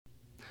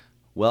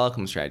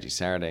Welcome to Strategy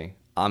Saturday.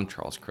 I'm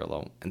Charles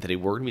Crillo, and today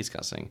we're going to be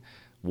discussing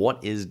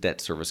what is debt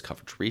service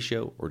coverage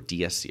ratio, or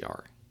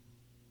DSCR.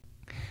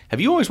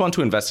 Have you always wanted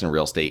to invest in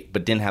real estate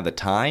but didn't have the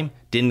time,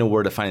 didn't know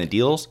where to find the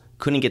deals,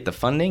 couldn't get the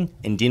funding,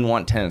 and didn't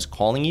want tenants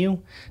calling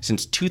you?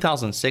 Since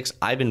 2006,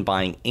 I've been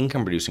buying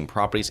income-producing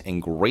properties in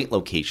great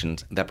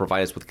locations that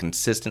provide us with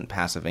consistent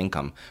passive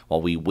income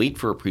while we wait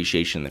for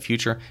appreciation in the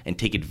future and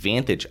take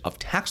advantage of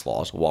tax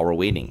laws while we're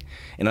waiting.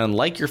 And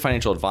unlike your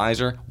financial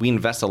advisor, we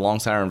invest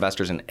alongside our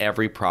investors in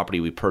every property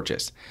we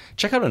purchase.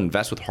 Check out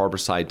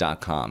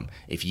investwithharborside.com.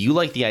 If you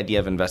like the idea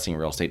of investing in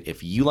real estate,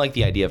 if you like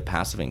the idea of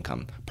passive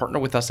income, partner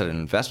with us at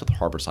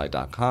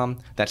investwithharborside.com.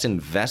 That's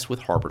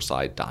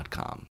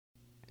investwithharborside.com.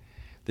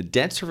 The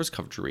debt service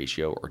coverage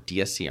ratio, or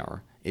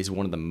DSCR, is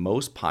one of the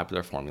most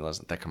popular formulas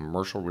that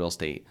commercial real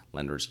estate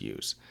lenders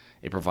use.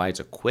 It provides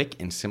a quick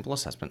and simple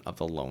assessment of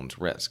the loan's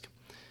risk.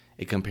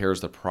 It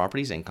compares the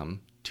property's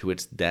income to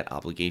its debt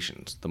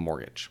obligations, the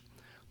mortgage.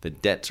 The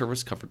debt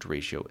service coverage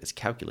ratio is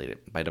calculated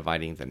by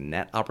dividing the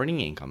net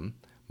operating income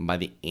by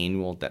the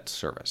annual debt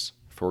service.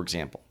 For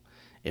example,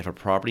 if a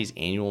property's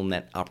annual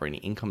net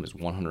operating income is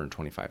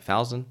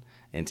 $125,000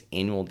 and its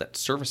annual debt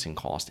servicing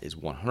cost is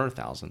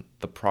 $100,000,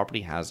 the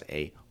property has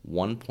a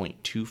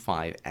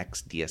 1.25x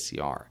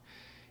DSCR.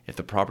 If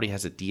the property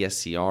has a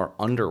DSCR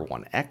under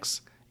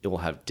 1x, it will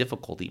have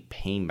difficulty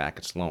paying back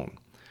its loan.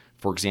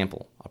 For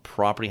example, a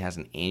property has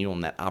an annual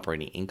net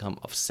operating income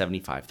of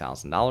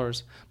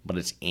 $75,000, but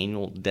its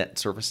annual debt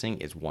servicing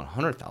is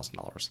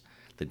 $100,000.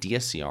 The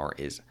DSCR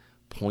is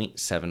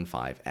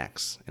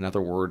 0.75x. In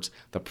other words,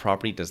 the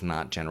property does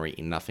not generate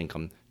enough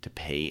income to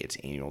pay its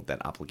annual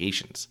debt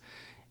obligations.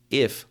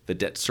 If the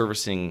debt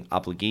servicing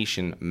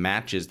obligation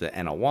matches the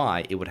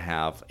NOI, it would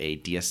have a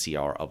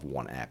DSCR of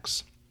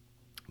 1x.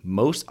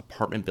 Most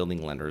apartment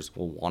building lenders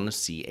will want to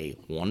see a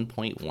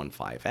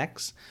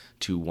 1.15x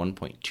to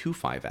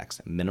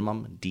 1.25x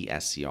minimum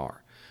DSCR.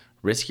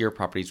 Riskier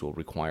properties will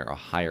require a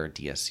higher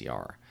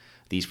DSCR.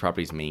 These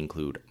properties may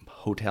include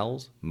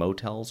hotels,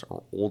 motels,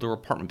 or older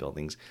apartment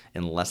buildings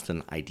in less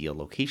than ideal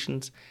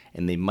locations,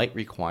 and they might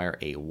require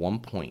a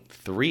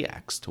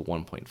 1.3x to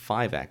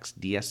 1.5x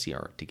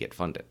DSCR to get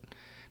funded.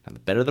 Now, the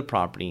better the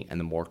property and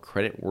the more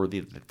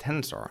creditworthy the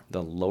tenants are,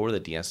 the lower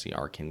the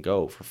DSCR can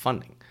go for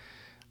funding.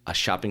 A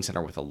shopping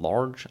center with a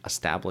large,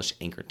 established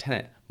anchor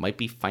tenant might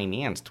be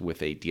financed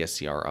with a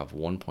DSCR of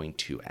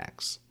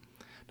 1.2x.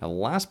 Now, the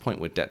last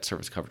point with debt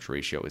service coverage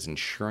ratio is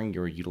ensuring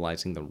you're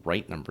utilizing the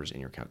right numbers in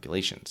your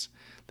calculations.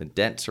 The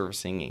debt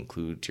servicing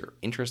includes your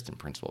interest and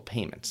principal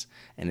payments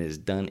and is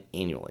done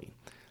annually.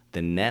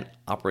 The net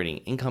operating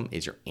income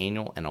is your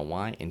annual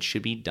NOI and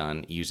should be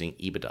done using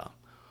EBITDA,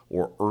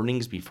 or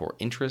earnings before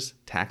interest,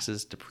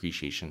 taxes,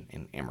 depreciation,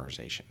 and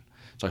amortization.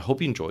 So I hope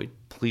you enjoyed.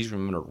 Please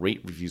remember to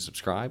rate, review,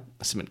 subscribe,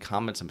 submit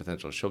comments and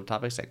potential show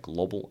topics at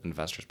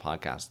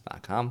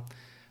globalinvestorspodcast.com.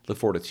 Look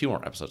forward to 2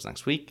 more episodes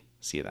next week.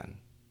 See you then.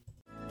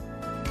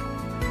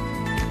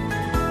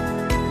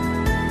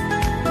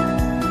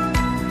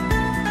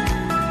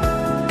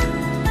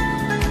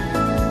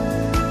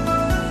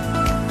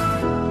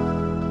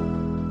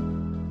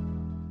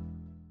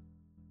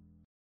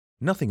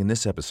 Nothing in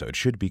this episode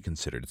should be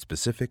considered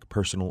specific,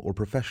 personal, or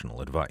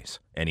professional advice.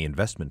 Any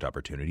investment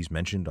opportunities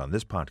mentioned on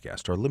this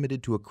podcast are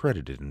limited to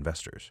accredited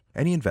investors.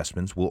 Any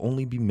investments will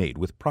only be made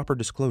with proper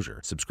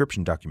disclosure,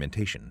 subscription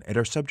documentation, and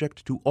are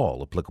subject to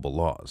all applicable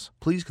laws.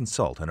 Please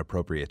consult an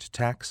appropriate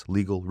tax,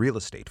 legal, real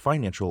estate,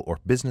 financial, or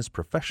business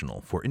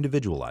professional for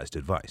individualized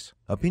advice.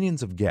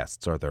 Opinions of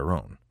guests are their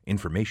own.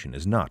 Information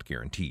is not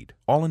guaranteed.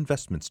 All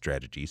investment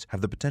strategies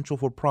have the potential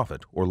for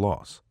profit or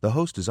loss. The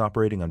host is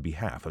operating on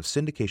behalf of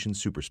Syndication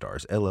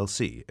Superstars,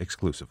 LLC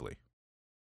exclusively.